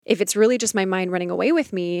if it's really just my mind running away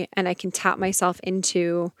with me and I can tap myself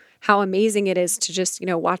into how amazing it is to just,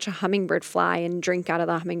 watch a hummingbird fly and drink out of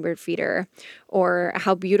the hummingbird feeder, or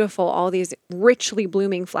how beautiful all these richly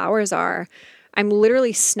blooming flowers are, I'm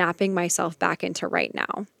literally snapping myself back into right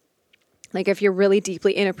now. Like if you're really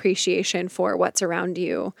deeply in appreciation for what's around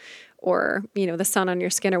you, or, the sun on your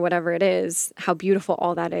skin or whatever it is, how beautiful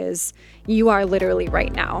all that is, you are literally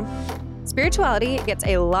right now. Spirituality gets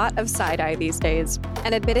a lot of side-eye these days,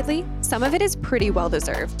 and admittedly, some of it is pretty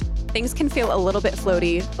well-deserved. Things can feel a little bit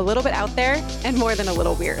floaty, a little bit out there, and more than a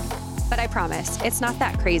little weird. But I promise, it's not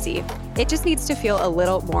that crazy. It just needs to feel a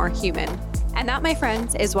little more human. And that, my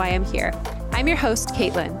friends, is why I'm here. I'm your host,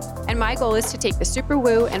 Caitlin, and my goal is to take the super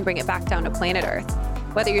woo and bring it back down to planet Earth.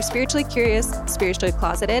 Whether you're spiritually curious, spiritually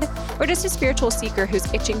closeted, or just a spiritual seeker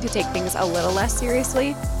who's itching to take things a little less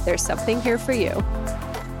seriously, there's something here for you.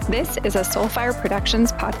 This is a Soulfire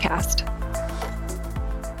Productions podcast.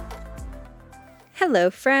 Hello,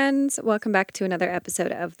 friends. Welcome back to another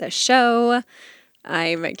episode of the show.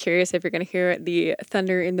 I'm curious if you're going to hear the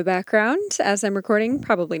thunder in the background as I'm recording.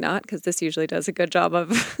 Probably not, because this usually does a good job of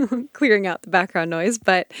clearing out the background noise,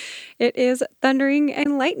 but it is thundering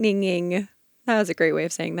and lightninging. That was a great way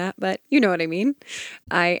of saying that, but you know what I mean.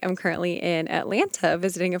 I am currently in Atlanta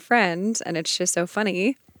visiting a friend, and it's just so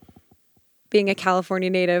funny. Being a California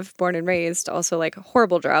native, born and raised, also like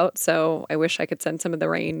horrible drought, so I wish I could send some of the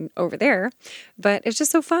rain over there. But it's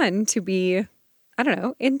just so fun to be,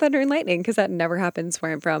 in thunder and lightning, because that never happens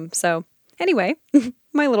where I'm from. So anyway,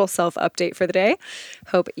 my little self-update for the day.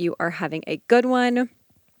 Hope you are having a good one.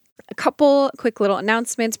 A couple quick little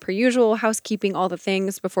announcements, per usual, housekeeping, all the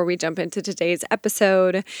things before we jump into today's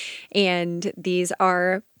episode. And these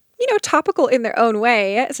are, topical in their own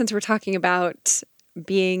way, since we're talking about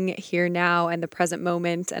being here now and the present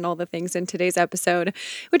moment and all the things in today's episode,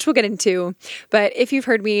 which we'll get into. But if you've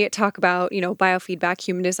heard me talk about, biofeedback,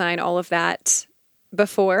 human design, all of that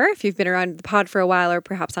before, if you've been around the pod for a while or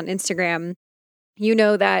perhaps on Instagram, you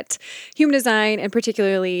know that human design, and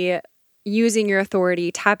particularly using your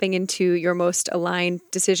authority, tapping into your most aligned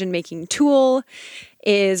decision-making tool,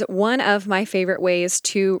 is one of my favorite ways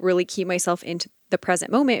to really keep myself into the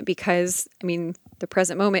present moment, because, the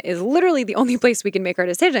present moment is literally the only place we can make our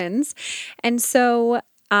decisions. And so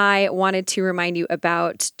I wanted to remind you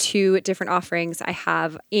about two different offerings I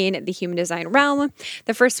have in the human design realm.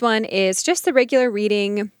 The first one is just the regular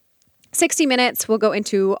reading. 60 minutes, we'll go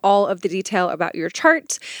into all of the detail about your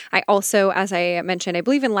chart. I also, as I mentioned, I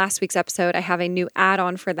believe in last week's episode, I have a new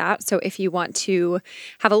add-on for that. So if you want to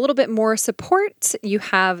have a little bit more support, you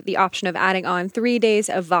have the option of adding on 3 days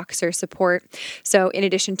of Voxer support. So in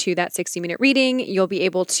addition to that 60-minute reading, you'll be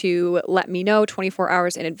able to let me know 24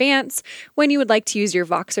 hours in advance when you would like to use your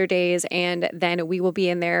Voxer days, and then we will be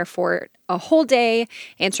in there for a whole day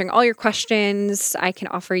answering all your questions. I can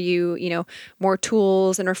offer you, more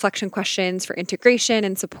tools and reflection questions for integration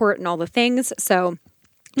and support and all the things. So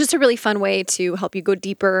just a really fun way to help you go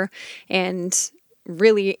deeper and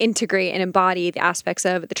really integrate and embody the aspects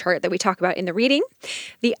of the chart that we talk about in the reading.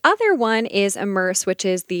 The other one is Immerse, which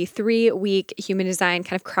is the 3-week human design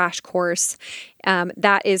kind of crash course.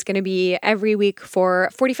 That is going to be every week for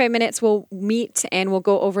 45 minutes. We'll meet and we'll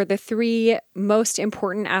go over the 3 most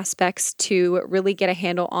important aspects to really get a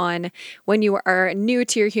handle on when you are new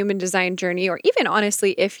to your human design journey, or even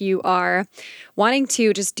honestly, if you are wanting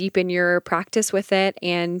to just deepen your practice with it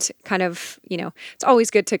and kind of, it's always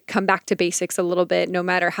good to come back to basics a little bit, no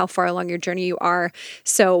matter how far along your journey you are.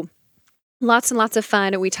 So lots and lots of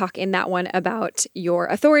fun. We talk in that one about your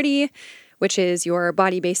authority, which is your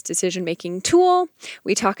body-based decision-making tool.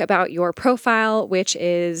 We talk about your profile, which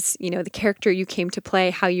is, the character you came to play,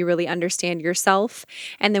 how you really understand yourself.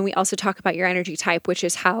 And then we also talk about your energy type, which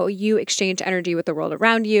is how you exchange energy with the world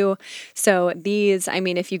around you. So these,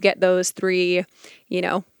 if you get those 3,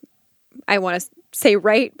 I want to say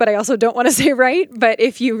right, but I also don't want to say right. But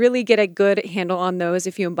if you really get a good handle on those,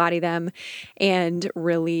 if you embody them and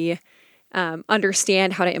really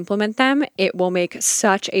understand how to implement them, it will make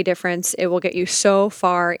such a difference. It will get you so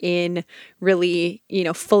far in really,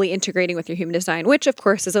 fully integrating with your human design, which of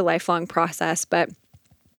course is a lifelong process, but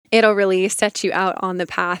it'll really set you out on the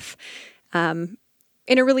path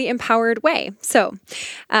in a really empowered way. So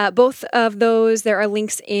both of those, there are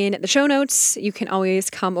links in the show notes. You can always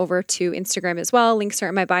come over to Instagram as well. Links are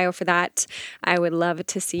in my bio for that. I would love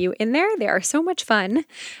to see you in there. They are so much fun.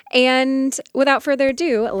 And without further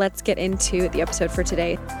ado, let's get into the episode for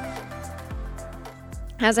today.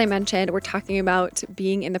 As I mentioned, we're talking about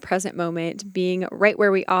being in the present moment, being right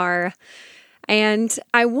where we are. And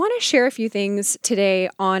I want to share a few things today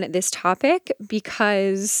on this topic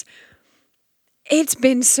because It's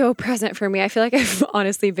been so present for me. I feel like I've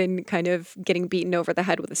honestly been kind of getting beaten over the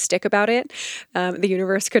head with a stick about it. The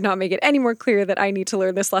universe could not make it any more clear that I need to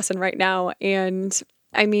learn this lesson right now. And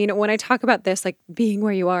I mean, when I talk about this, like being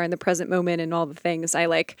where you are in the present moment and all the things, I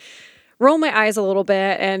like roll my eyes a little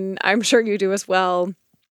bit, and I'm sure you do as well.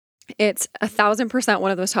 It's 1,000%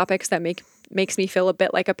 one of those topics that makes me feel a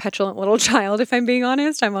bit like a petulant little child, if I'm being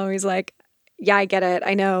honest. I'm always like, yeah, I get it.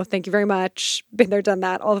 I know. Thank you very much. Been there, done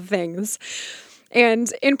that, all the things.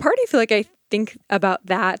 And in part, I feel like I think about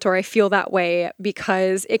that, or I feel that way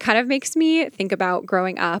because it kind of makes me think about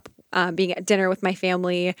growing up, being at dinner with my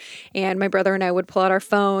family, and my brother and I would pull out our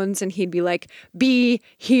phones and he'd be like, be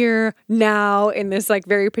here now, in this like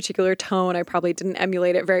very particular tone. I probably didn't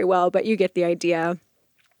emulate it very well, but you get the idea.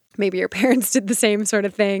 Maybe your parents did the same sort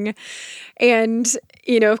of thing. And,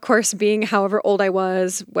 of course, being however old I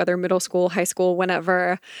was, whether middle school, high school,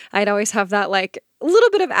 whenever, I'd always have that like little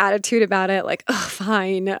bit of attitude about it, like, oh,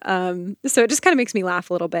 fine. So it just kind of makes me laugh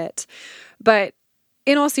a little bit. But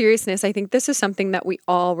in all seriousness, I think this is something that we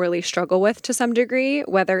all really struggle with to some degree,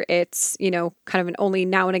 whether it's, kind of an only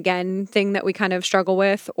now and again thing that we kind of struggle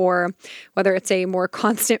with, or whether it's a more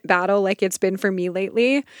constant battle like it's been for me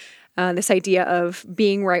lately. This idea of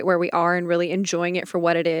being right where we are and really enjoying it for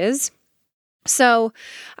what it is. So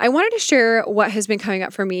I wanted to share what has been coming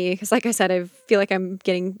up for me because, like I said, I feel like I'm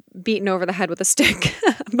getting beaten over the head with a stick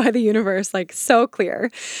by the universe, like so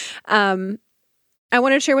clear. I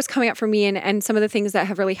wanted to share what's coming up for me and some of the things that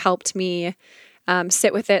have really helped me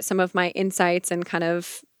sit with it, some of my insights and kind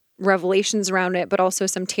of revelations around it, but also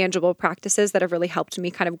some tangible practices that have really helped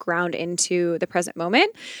me kind of ground into the present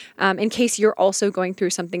moment, in case you're also going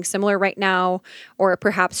through something similar right now, or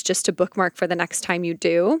perhaps just to bookmark for the next time you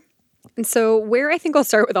do. And so where I think I'll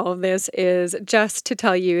start with all of this is just to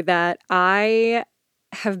tell you that I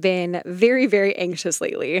have been very, very anxious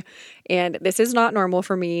lately, and this is not normal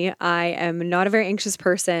for me. I am not a very anxious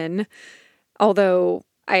person, although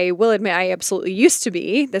I will admit I absolutely used to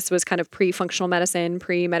be. This was kind of pre-functional medicine,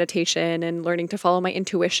 pre-meditation, and learning to follow my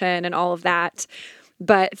intuition and all of that.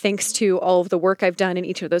 But thanks to all of the work I've done in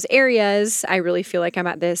each of those areas, I really feel like I'm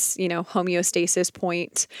at this, homeostasis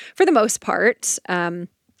point for the most part,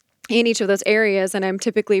 in each of those areas. And I'm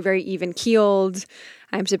typically very even keeled.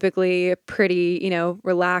 I'm typically pretty,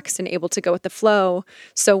 relaxed and able to go with the flow.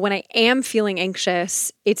 So when I am feeling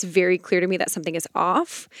anxious, it's very clear to me that something is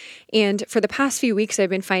off. And for the past few weeks, I've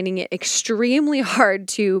been finding it extremely hard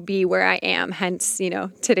to be where I am, hence,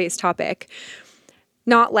 today's topic.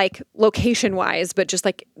 Not like location wise, but just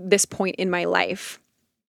like this point in my life.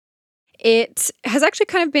 It has actually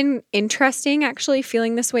kind of been interesting, actually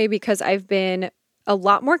feeling this way, because I've been a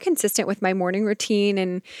lot more consistent with my morning routine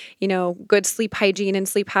and, good sleep hygiene and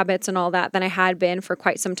sleep habits and all that than I had been for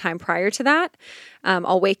quite some time prior to that.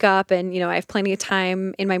 I'll wake up and, I have plenty of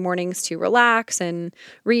time in my mornings to relax and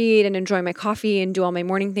read and enjoy my coffee and do all my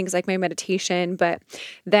morning things like my meditation. But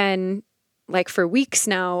then like for weeks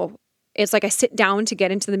now, it's like I sit down to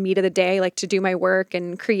get into the meat of the day, like to do my work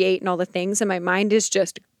and create and all the things. And my mind is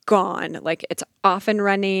just gone. Like it's off and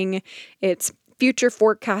running. It's future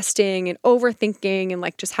forecasting and overthinking and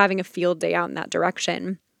like just having a field day out in that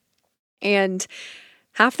direction. And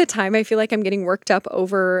half the time I feel like I'm getting worked up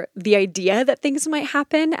over the idea that things might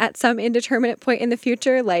happen at some indeterminate point in the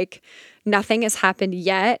future. Like nothing has happened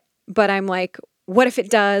yet, but I'm like, what if it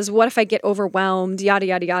does? What if I get overwhelmed? Yada,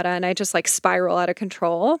 yada, yada. And I just like spiral out of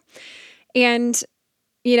control. And,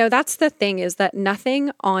 that's the thing, is that nothing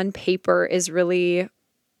on paper is really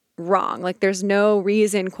wrong. Like there's no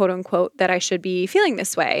reason, quote unquote, that I should be feeling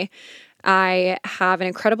this way. I have an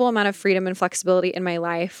incredible amount of freedom and flexibility in my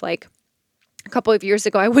life. Like a couple of years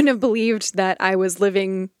ago, I wouldn't have believed that I was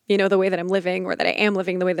living, the way that I'm living, or that I am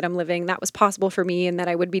living the way that I'm living. That was possible for me, and that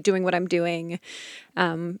I would be doing what I'm doing.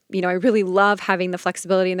 I really love having the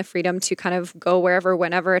flexibility and the freedom to kind of go wherever,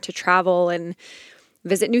 whenever, to travel and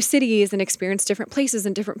visit new cities and experience different places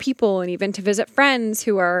and different people, and even to visit friends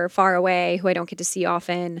who are far away, who I don't get to see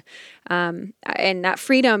often. And that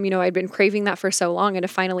freedom, I'd been craving that for so long, and to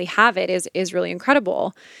finally have it is really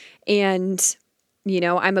incredible. And,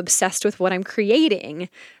 I'm obsessed with what I'm creating.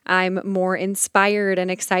 I'm more inspired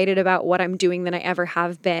and excited about what I'm doing than I ever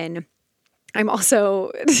have been. I'm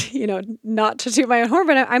also, not to toot my own horn,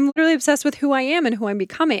 but I'm literally obsessed with who I am and who I'm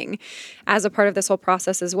becoming as a part of this whole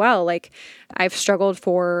process as well. Like I've struggled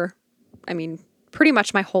for, pretty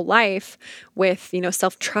much my whole life with,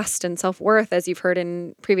 self-trust and self-worth, as you've heard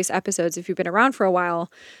in previous episodes, if you've been around for a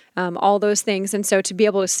while, all those things. And so to be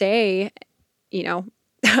able to say,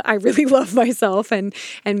 I really love myself and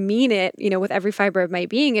mean it, with every fiber of my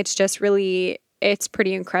being, it's just really, it's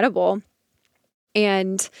pretty incredible.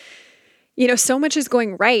 And so much is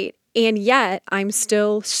going right. And yet I'm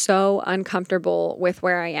still so uncomfortable with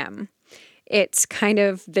where I am. It's kind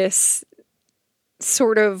of this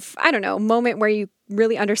sort of, I don't know, moment where you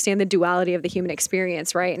really understand the duality of the human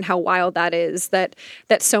experience, right? And how wild that is, that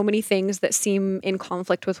so many things that seem in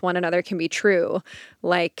conflict with one another can be true.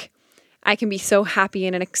 Like, I can be so happy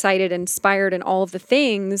and excited, inspired, and all of the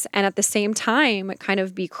things, and at the same time, kind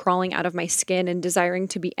of be crawling out of my skin and desiring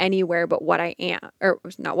to be anywhere but what I am, or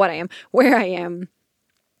not what I am, where I am.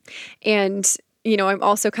 And I'm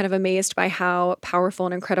also kind of amazed by how powerful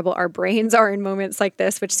and incredible our brains are in moments like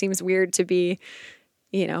this, which seems weird to be,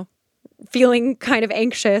 feeling kind of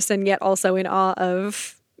anxious and yet also in awe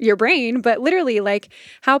of your brain. But literally, like,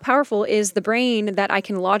 how powerful is the brain that I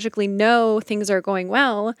can logically know things are going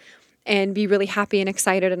well and be really happy and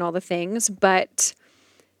excited and all the things. But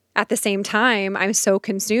at the same time, I'm so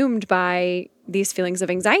consumed by these feelings of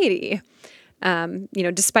anxiety.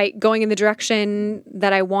 Despite going in the direction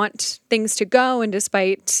that I want things to go, and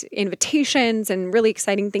despite invitations and really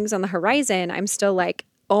exciting things on the horizon, I'm still like,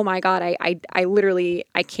 oh my God, I literally,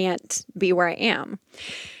 I can't be where I am.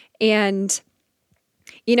 And,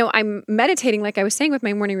 I'm meditating, like I was saying with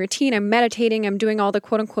my morning routine, I'm meditating, I'm doing all the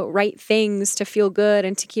quote unquote right things to feel good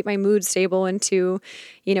and to keep my mood stable and to,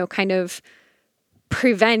 kind of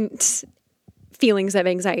prevent feelings of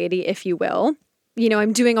anxiety, if you will.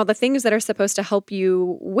 I'm doing all the things that are supposed to help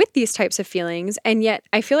you with these types of feelings. And yet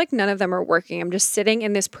I feel like none of them are working. I'm just sitting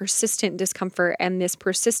in this persistent discomfort and this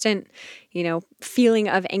persistent, feeling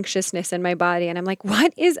of anxiousness in my body. And I'm like,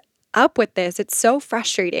 what is up with this? It's so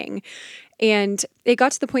frustrating. And it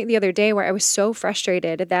got to the point the other day where I was so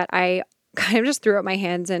frustrated that I kind of just threw up my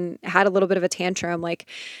hands and had a little bit of a tantrum. Like,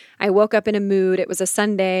 I woke up in a mood. It was a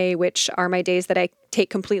Sunday, which are my days that I take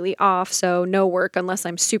completely off. So no work unless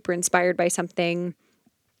I'm super inspired by something.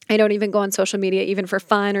 I don't even go on social media, even for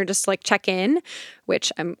fun or just like check in,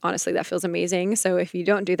 which honestly, that feels amazing. So if you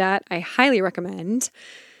don't do that, I highly recommend.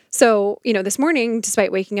 So, this morning,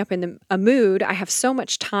 despite waking up in a mood, I have so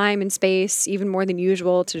much time and space, even more than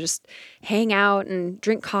usual, to just hang out and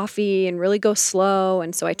drink coffee and really go slow.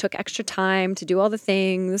 And so I took extra time to do all the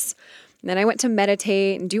things. And then I went to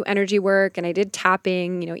meditate and do energy work, and I did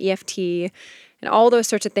tapping, EFT, and all those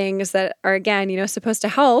sorts of things that are, again, supposed to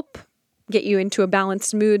help get you into a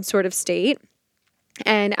balanced mood sort of state.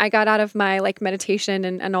 And I got out of my meditation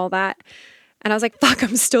and all that. And I was like, fuck,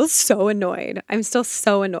 I'm still so annoyed. I'm still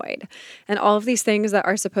so annoyed. And all of these things that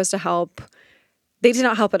are supposed to help, they did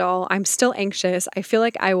not help at all. I'm still anxious. I feel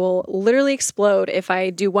like I will literally explode if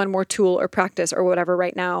I do one more tool or practice or whatever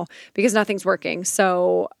right now because nothing's working.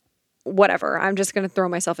 So whatever, I'm just going to throw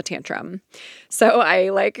myself a tantrum. So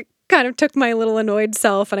I kind of took my little annoyed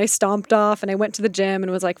self and I stomped off and I went to the gym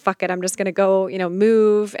and was like, fuck it, I'm just going to go,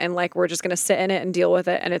 move and we're just going to sit in it and deal with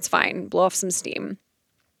it and it's fine. Blow off some steam.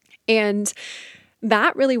 And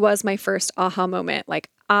that really was my first aha moment.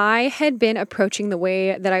 I had been approaching the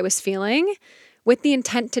way that I was feeling with the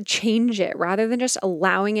intent to change it rather than just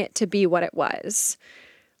allowing it to be what it was.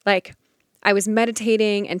 I was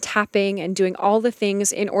meditating and tapping and doing all the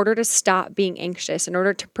things in order to stop being anxious, in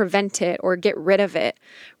order to prevent it or get rid of it,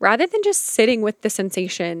 rather than just sitting with the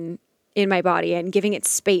sensation in my body and giving it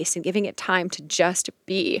space and giving it time to just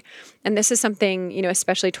be. And this is something,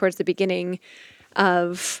 especially towards the beginning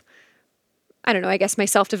of, I don't know, I guess my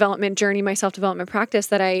self-development journey, my self-development practice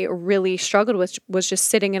that I really struggled with was just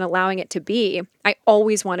sitting and allowing it to be. I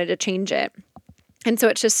always wanted to change it. And so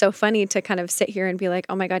it's just so funny to kind of sit here and be like,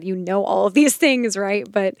 oh my God, all of these things, right?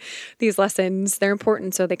 But these lessons, they're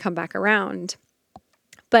important, so they come back around.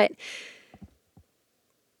 But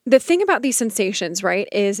the thing about these sensations, right,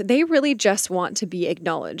 is they really just want to be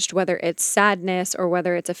acknowledged, whether it's sadness or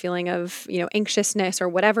whether it's a feeling of, anxiousness or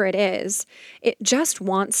whatever it is. It just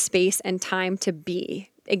wants space and time to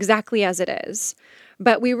be exactly as it is.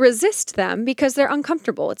 But we resist them because they're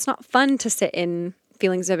uncomfortable. It's not fun to sit in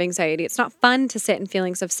feelings of anxiety. It's not fun to sit in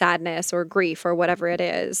feelings of sadness or grief or whatever it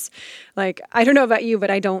is. I don't know about you, but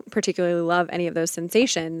I don't particularly love any of those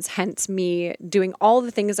sensations, hence me doing all the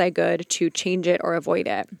things I could to change it or avoid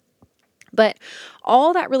it. But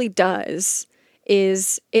all that really does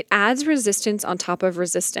is it adds resistance on top of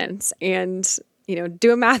resistance. And,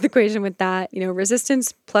 do a math equation with that,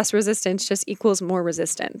 resistance plus resistance just equals more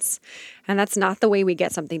resistance. And that's not the way we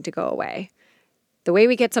get something to go away. The way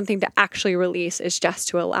we get something to actually release is just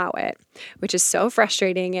to allow it, which is so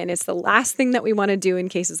frustrating. And it's the last thing that we want to do in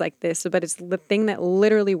cases like this, but it's the thing that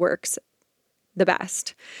literally works the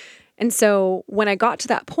best. And so when I got to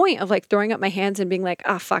that point of throwing up my hands and being like,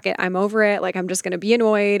 fuck it, I'm over it. I'm just going to be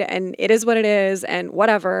annoyed and it is what it is and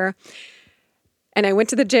whatever. And I went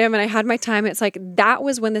to the gym and I had my time. And it's like, that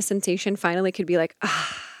was when the sensation finally could be like,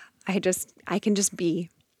 I can just be,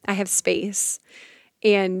 I have space.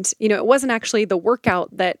 And, it wasn't actually the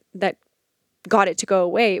workout that got it to go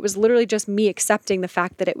away. It was literally just me accepting the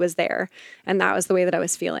fact that it was there. And that was the way that I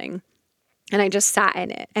was feeling. And I just sat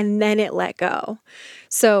in it and then it let go.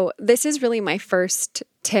 So this is really my first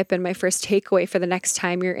tip and my first takeaway for the next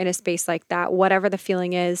time you're in a space like that, whatever the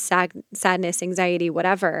feeling is, sadness, anxiety,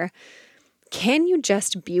 whatever. Can you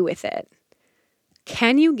just be with it?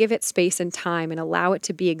 Can you give it space and time and allow it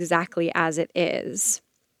to be exactly as it is?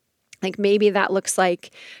 Like maybe that looks like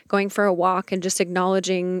going for a walk and just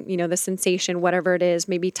acknowledging, the sensation, whatever it is,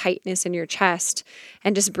 maybe tightness in your chest,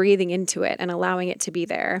 and just breathing into it and allowing it to be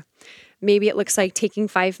there. Maybe it looks like taking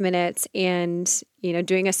 5 minutes and,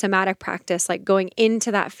 doing a somatic practice, like going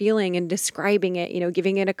into that feeling and describing it,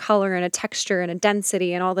 giving it a color and a texture and a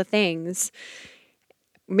density and all the things.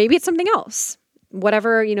 Maybe it's something else.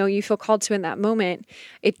 Whatever, you feel called to in that moment.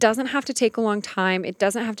 It doesn't have to take a long time. It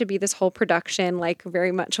doesn't have to be this whole production, like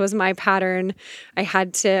very much was my pattern. I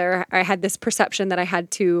had this perception that I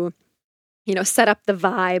had to, set up the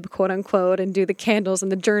vibe, quote unquote, and do the candles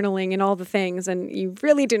and the journaling and all the things. And you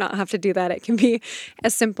really do not have to do that. It can be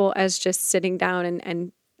as simple as just sitting down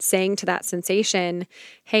and saying to that sensation,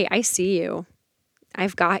 hey, I see you.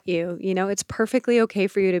 I've got you. It's perfectly okay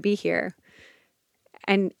for you to be here.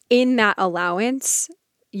 And in that allowance,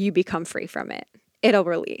 you become free from it. It'll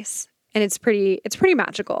release. And it's pretty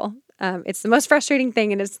magical. It's the most frustrating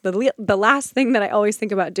thing, and it's the last thing that I always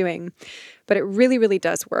think about doing. But it really, really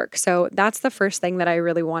does work. So that's the first thing that I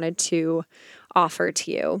really wanted to offer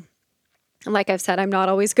to you. And like I've said, I'm not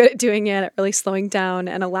always good at doing it, at really slowing down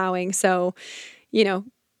and allowing. So,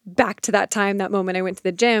 back to that moment I went to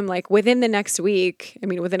the gym, like within the next week,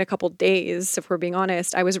 within a couple days, if we're being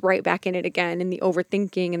honest, I was right back in it again, in the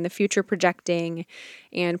overthinking and the future projecting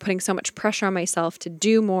and putting so much pressure on myself to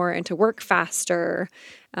do more and to work faster,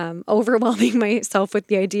 overwhelming myself with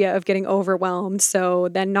the idea of getting overwhelmed. So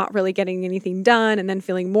then not really getting anything done and then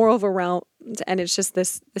feeling more overwhelmed. And it's just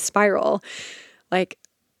this spiral. Like,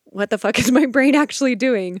 what the fuck is my brain actually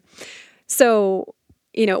doing? So,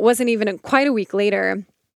 it wasn't even quite a week later.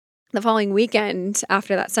 The following weekend,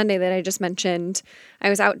 after that Sunday that I just mentioned, I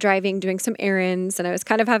was out driving, doing some errands, and I was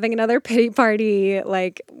kind of having another pity party.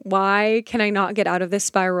 Like, why can I not get out of this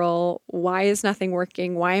spiral? Why is nothing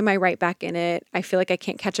working? Why am I right back in it? I feel like I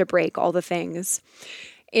can't catch a break, all the things.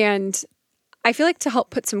 And I feel like to help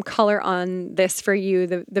put some color on this for you,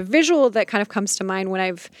 the visual that kind of comes to mind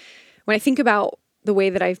when I think about the way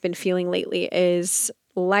that I've been feeling lately is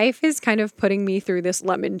life is kind of putting me through this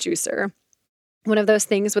lemon juicer. One of those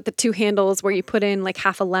things with the two handles where you put in like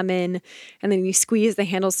half a lemon and then you squeeze the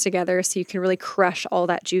handles together so you can really crush all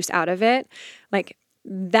that juice out of it. Like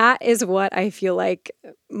that is what I feel like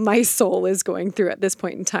my soul is going through at this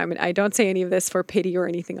point in time. And I don't say any of this for pity or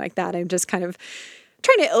anything like that. I'm just kind of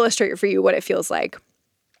trying to illustrate for you what it feels like.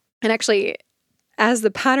 And actually, as the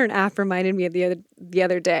Pattern app reminded me of the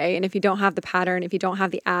other day, and if you don't have the Pattern, if you don't have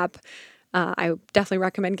the app, I definitely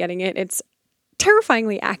recommend getting it. It's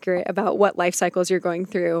terrifyingly accurate about what life cycles you're going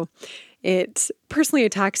through. It personally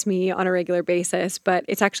attacks me on a regular basis, but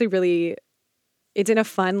it's actually it's in a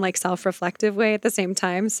fun, like self-reflective way at the same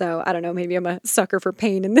time. So I don't know, maybe I'm a sucker for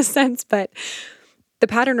pain in this sense, but the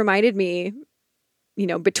Pattern reminded me,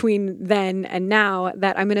 between then and now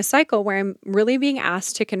that I'm in a cycle where I'm really being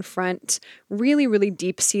asked to confront really, really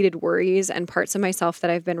deep-seated worries and parts of myself that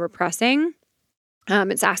I've been repressing.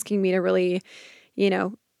 It's asking me to really,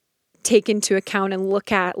 take into account and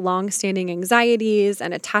look at long-standing anxieties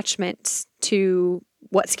and attachments to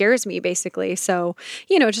what scares me, basically. So,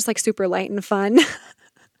 just like super light and fun.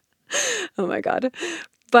 Oh my God.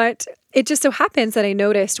 But it just so happens that I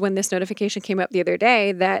noticed when this notification came up the other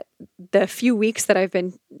day that the few weeks that I've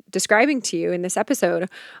been describing to you in this episode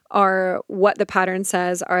are what the Pattern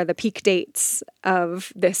says are the peak dates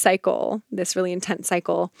of this cycle, this really intense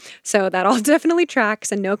cycle. So that all definitely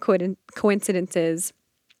tracks and no coincidences.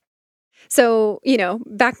 So,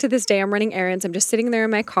 back to this day, I'm running errands. I'm just sitting there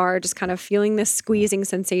in my car, just kind of feeling this squeezing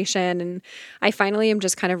sensation. And I finally am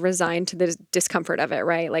just kind of resigned to the discomfort of it,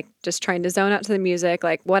 right? Like just trying to zone out to the music,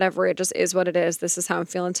 like whatever, it just is what it is. This is how I'm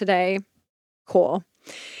feeling today. Cool.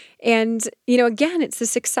 And, again, it's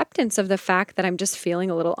this acceptance of the fact that I'm just feeling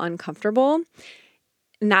a little uncomfortable.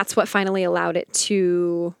 And that's what finally allowed it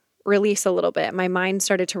to release a little bit. My mind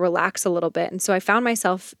started to relax a little bit. And so I found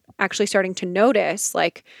myself actually starting to notice,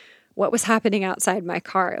 like, what was happening outside my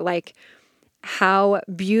car. Like how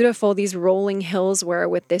beautiful these rolling hills were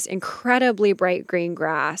with this incredibly bright green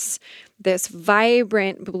grass, this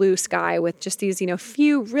vibrant blue sky with just these,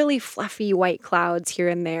 few really fluffy white clouds here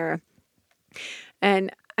and there.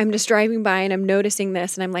 And I'm just driving by and I'm noticing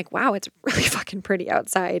this and I'm like, wow, it's really fucking pretty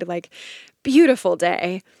outside. Like, beautiful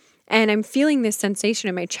day. And I'm feeling this sensation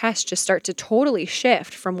in my chest just start to totally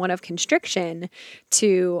shift from one of constriction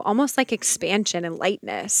to almost like expansion and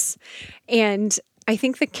lightness. And I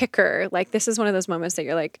think the kicker, like, this is one of those moments that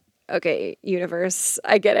you're like, okay, universe,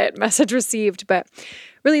 I get it, message received. But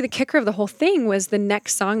really the kicker of the whole thing was the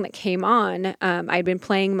next song that came on. I'd been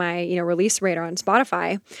playing my, release radar on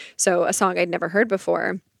Spotify. So a song I'd never heard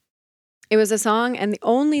before. It was a song and the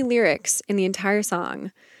only lyrics in the entire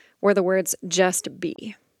song were the words, just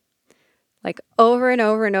be. Like over and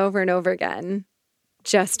over and over and over again,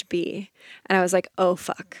 just be. And I was like, oh,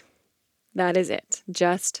 fuck. That is it.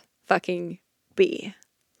 Just fucking be.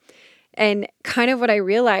 And kind of what I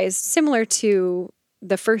realized, similar to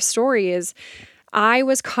the first story, is I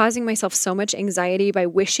was causing myself so much anxiety by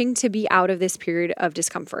wishing to be out of this period of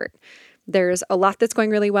discomfort. There's a lot that's going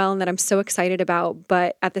really well and that I'm so excited about,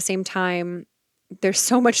 but at the same time, there's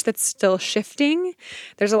so much that's still shifting.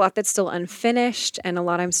 There's a lot that's still unfinished and a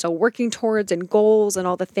lot I'm still working towards and goals and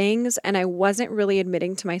all the things. And I wasn't really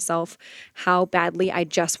admitting to myself how badly I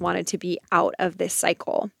just wanted to be out of this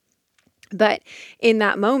cycle. But in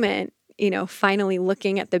that moment, finally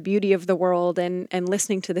looking at the beauty of the world and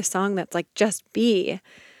listening to this song that's like, just be,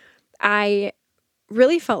 I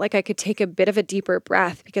really felt like I could take a bit of a deeper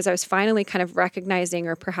breath because I was finally kind of recognizing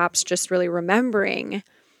or perhaps just really remembering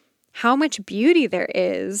how much beauty there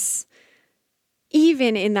is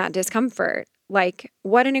even in that discomfort. Like,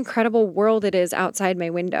 what an incredible world it is outside my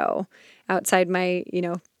window, outside my,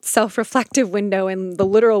 self-reflective window and the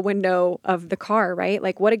literal window of the car, right?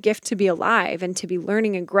 Like, what a gift to be alive and to be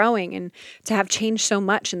learning and growing and to have changed so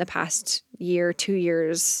much in the past year, 2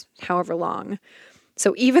 years, however long.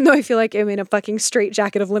 So even though I feel like I'm in a fucking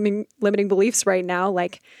straitjacket of limiting beliefs right now,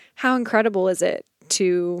 like, how incredible is it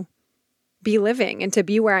to be living and to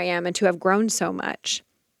be where I am and to have grown so much?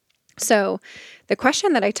 So the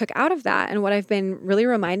question that I took out of that and what I've been really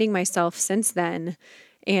reminding myself since then,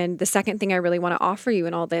 and the second thing I really want to offer you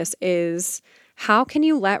in all this is, how can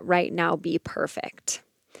you let right now be perfect?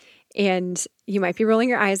 And you might be rolling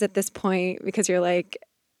your eyes at this point because you're like,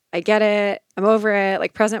 I get it. I'm over it.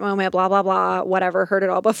 Like, present moment, blah, blah, blah, whatever, heard it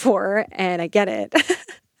all before. And I get it.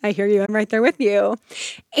 I hear you. I'm right there with you.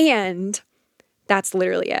 And that's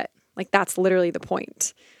literally it. Like, that's literally the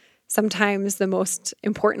point. Sometimes the most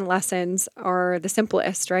important lessons are the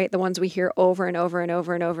simplest, right? The ones we hear over and over and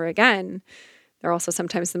over and over again. They're also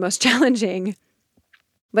sometimes the most challenging.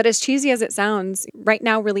 But as cheesy as it sounds, right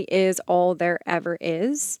now really is all there ever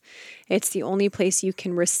is. It's the only place you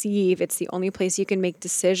can receive. It's the only place you can make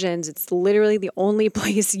decisions. It's literally the only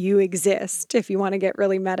place you exist, if you want to get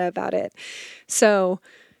really meta about it. So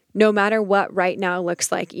no matter what right now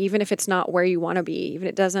looks like, even if it's not where you want to be, even if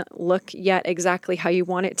it doesn't look yet exactly how you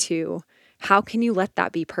want it to, how can you let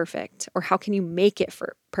that be perfect? Or how can you make it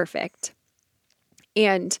perfect?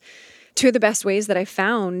 And two of the best ways that I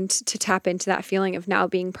found to tap into that feeling of now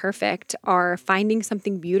being perfect are finding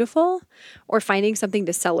something beautiful or finding something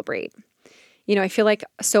to celebrate. I feel like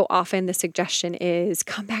so often the suggestion is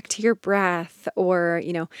come back to your breath or,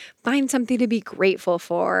 find something to be grateful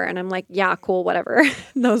for. And I'm like, yeah, cool, whatever.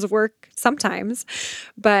 Those work sometimes.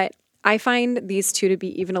 But I find these two to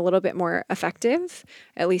be even a little bit more effective,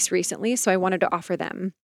 at least recently. So I wanted to offer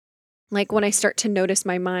them. Like, when I start to notice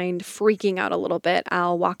my mind freaking out a little bit,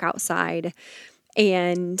 I'll walk outside.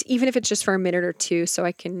 And even if it's just for a minute or two, so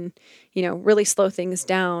I can, really slow things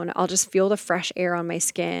down, I'll just feel the fresh air on my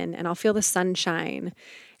skin and I'll feel the sunshine.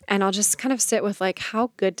 And I'll just kind of sit with, like,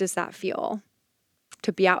 how good does that feel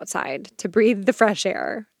to be outside, to breathe the fresh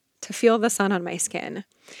air, to feel the sun on my skin?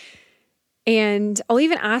 And I'll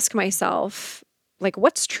even ask myself, like,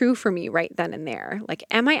 what's true for me right then and there? Like,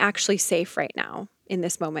 am I actually safe right now in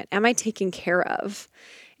this moment? Am I taken care of?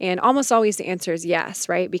 And almost always the answer is yes,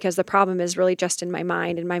 right? Because the problem is really just in my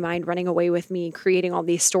mind and my mind running away with me, creating all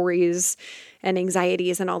these stories and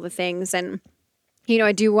anxieties and all the things. And,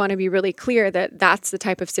 I do want to be really clear that that's the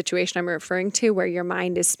type of situation I'm referring to, where your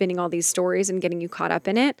mind is spinning all these stories and getting you caught up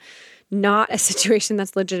in it, not a situation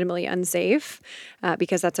that's legitimately unsafe,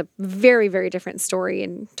 because that's a very, very different story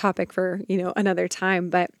and topic for, another time.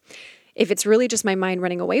 But if it's really just my mind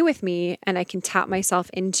running away with me and I can tap myself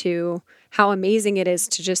into how amazing it is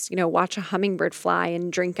to just, watch a hummingbird fly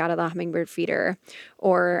and drink out of the hummingbird feeder,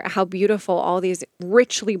 or how beautiful all these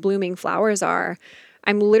richly blooming flowers are,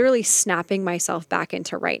 I'm literally snapping myself back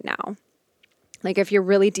into right now. Like if you're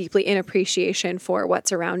really deeply in appreciation for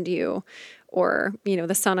what's around you, or,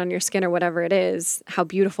 the sun on your skin or whatever it is, how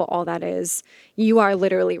beautiful all that is, you are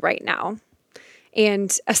literally right now.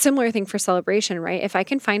 And a similar thing for celebration, right? If I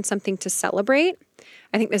can find something to celebrate,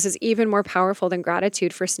 I think this is even more powerful than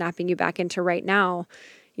gratitude for snapping you back into right now.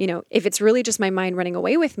 If it's really just my mind running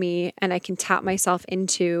away with me and I can tap myself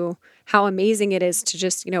into how amazing it is to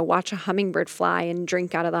just, watch a hummingbird fly and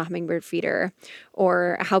drink out of the hummingbird feeder,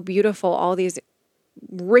 or how beautiful all these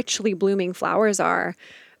richly blooming flowers are,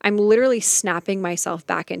 I'm literally snapping myself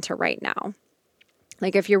back into right now.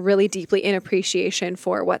 Like if you're really deeply in appreciation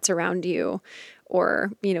for what's around you,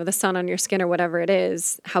 or, the sun on your skin or whatever it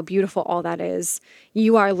is, how beautiful all that is,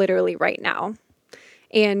 you are literally right now.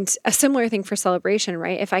 And a similar thing for celebration,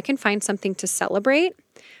 right? If I can find something to celebrate,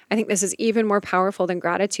 I think this is even more powerful than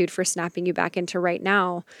gratitude for snapping you back into right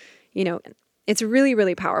now. It's really,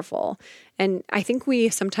 really powerful. And I think we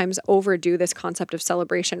sometimes overdo this concept of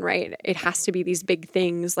celebration, right? It has to be these big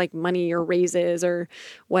things like money or raises or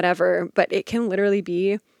whatever, but it can literally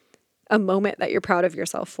be a moment that you're proud of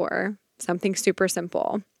yourself for, something super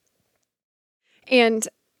simple. And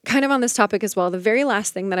kind of on this topic as well, the very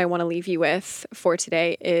last thing that I want to leave you with for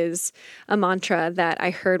today is a mantra that I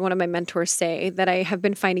heard one of my mentors say that I have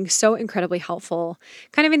been finding so incredibly helpful,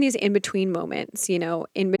 kind of in these in-between moments,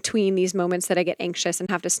 in between these moments that I get anxious and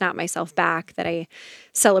have to snap myself back, that I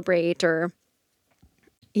celebrate or,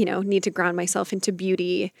 need to ground myself into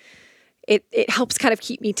beauty. It helps kind of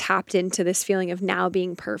keep me tapped into this feeling of now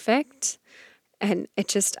being perfect. And it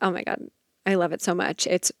just, oh my God, I love it so much.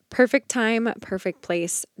 It's perfect time, perfect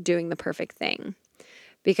place, doing the perfect thing.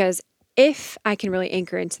 Because if I can really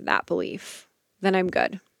anchor into that belief, then I'm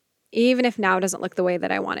good. Even if now doesn't look the way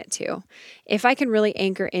that I want it to. If I can really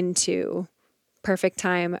anchor into perfect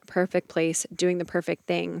time, perfect place, doing the perfect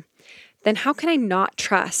thing, then how can I not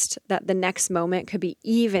trust that the next moment could be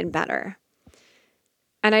even better?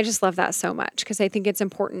 And I just love that so much because I think it's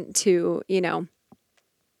important to,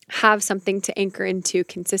 have something to anchor into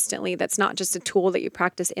consistently. That's not just a tool that you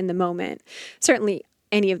practice in the moment. Certainly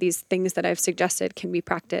any of these things that I've suggested can be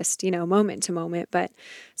practiced, moment to moment, but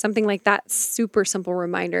something like that super simple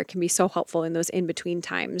reminder can be so helpful in those in-between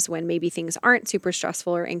times when maybe things aren't super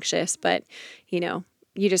stressful or anxious, but,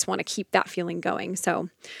 you just want to keep that feeling going. So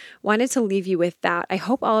wanted to leave you with that. I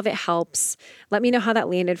hope all of it helps. Let me know how that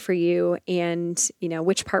landed for you and,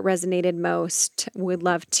 which part resonated most. Would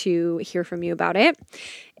love to hear from you about it.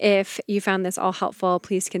 If you found this all helpful,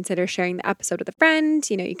 please consider sharing the episode with a friend.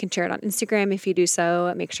 You can share it on Instagram. If you do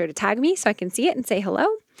so, make sure to tag me so I can see it and say hello.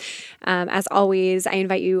 As always, I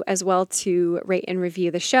invite you as well to rate and review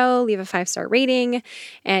the show, leave a 5-star rating.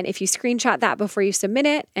 And if you screenshot that before you submit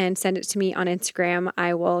it and send it to me on Instagram,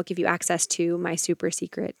 I will give you access to my super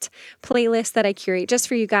secret playlist that I curate just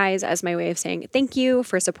for you guys as my way of saying thank you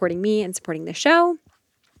for supporting me and supporting the show.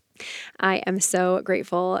 I am so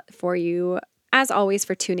grateful for you, as always,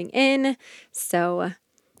 for tuning in. So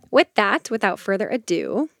with that, without further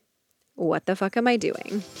ado, what the fuck am I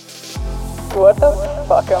doing? What the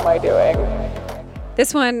fuck am I doing?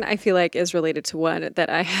 This one I feel like is related to one that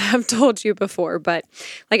I have told you before, but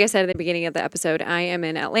like I said at the beginning of the episode, I am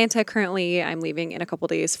in Atlanta currently. I'm leaving in a couple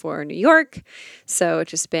days for New York. So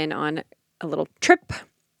just been on a little trip,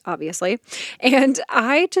 obviously. And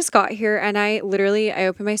I just got here and I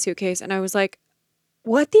opened my suitcase and I was like,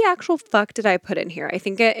 what the actual fuck did I put in here? I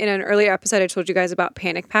think in an earlier episode, I told you guys about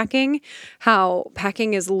panic packing, how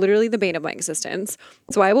packing is literally the bane of my existence.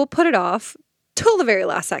 So I will put it off till the very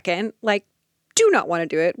last second. Like, do not want to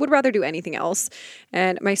do it. Would rather do anything else.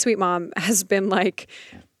 And my sweet mom has been like,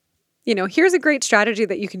 here's a great strategy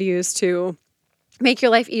that you can use to make your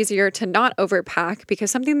life easier to not overpack, because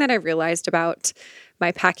something that I realized about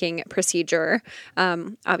my packing procedure,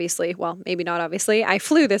 obviously, well, maybe not obviously, I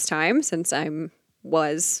flew this time since I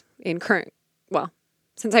was in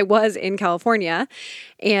California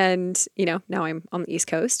and, now I'm on the East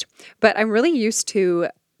Coast, but I'm really used to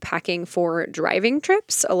packing for driving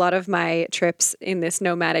trips. A lot of my trips in this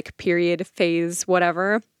nomadic period phase,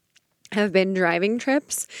 whatever, have been driving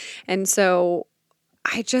trips. And so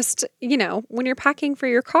I just, when you're packing for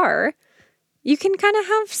your car, you can kind of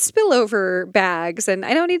have spillover bags, and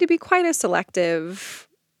I don't need to be quite as selective,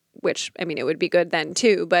 which, it would be good then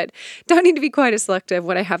too, but don't need to be quite as selective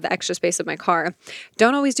when I have the extra space of my car.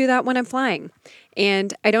 Don't always do that when I'm flying.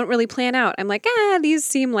 And I don't really plan out. I'm like, these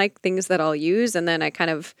seem like things that I'll use. And then I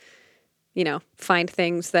kind of, find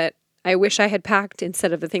things that I wish I had packed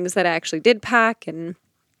instead of the things that I actually did pack. And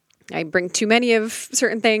I bring too many of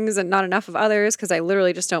certain things and not enough of others because I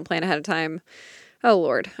literally just don't plan ahead of time. Oh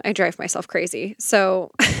Lord, I drive myself crazy.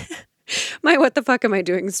 So My what the fuck am I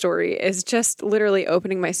doing story is just literally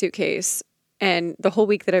opening my suitcase. And the whole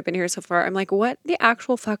week that I've been here so far, I'm like, what the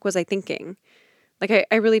actual fuck was I thinking? Like,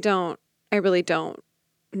 I really don't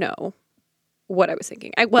know what I was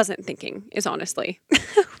thinking. I wasn't thinking is honestly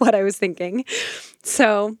what I was thinking.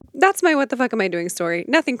 So that's my what the fuck am I doing story.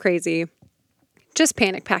 Nothing crazy. Just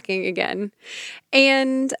panic packing again.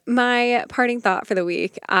 And my parting thought for the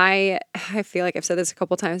week, I feel like I've said this a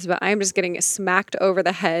couple times, but I'm just getting smacked over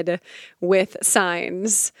the head with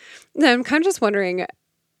signs. And I'm kind of just wondering,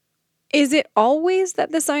 is it always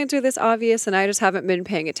that the signs are this obvious and I just haven't been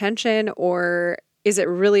paying attention? Or is it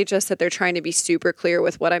really just that they're trying to be super clear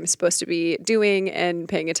with what I'm supposed to be doing and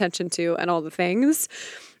paying attention to and all the things?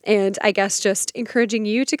 And I guess just encouraging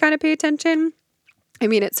you to kind of pay attention. I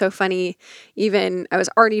mean, it's so funny. Even I was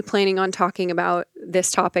already planning on talking about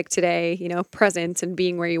this topic today, presence and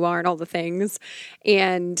being where you are and all the things.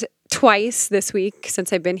 And twice this week,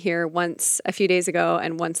 since I've been here, once a few days ago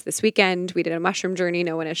and once this weekend, we did a mushroom journey.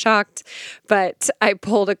 No one is shocked, but I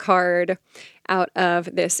pulled a card out of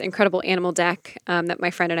this incredible animal deck that my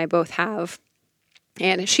friend and I both have.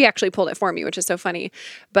 And she actually pulled it for me, which is so funny.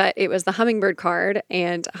 But it was the hummingbird card,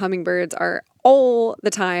 and hummingbirds are all the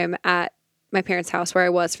time at my parents' house where I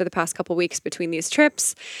was for the past couple weeks between these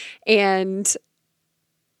trips. And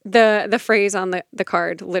the phrase on the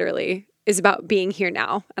card literally is about being here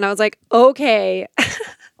now. And I was like, okay,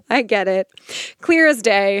 I get it. Clear as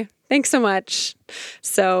day. Thanks so much.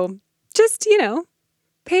 So just,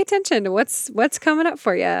 pay attention to what's coming up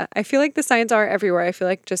for you. I feel like the signs are everywhere. I feel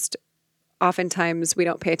like just oftentimes we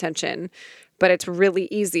don't pay attention, but it's really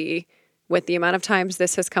easy with the amount of times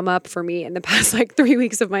this has come up for me in the past 3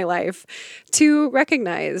 weeks of my life to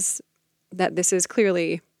recognize that this is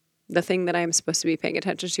clearly the thing that I'm supposed to be paying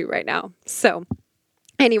attention to right now. So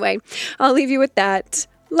anyway, I'll leave you with that.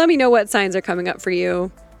 Let me know what signs are coming up for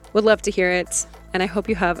you. Would love to hear it. And I hope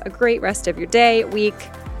you have a great rest of your day, week.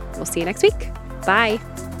 We'll see you next week. Bye.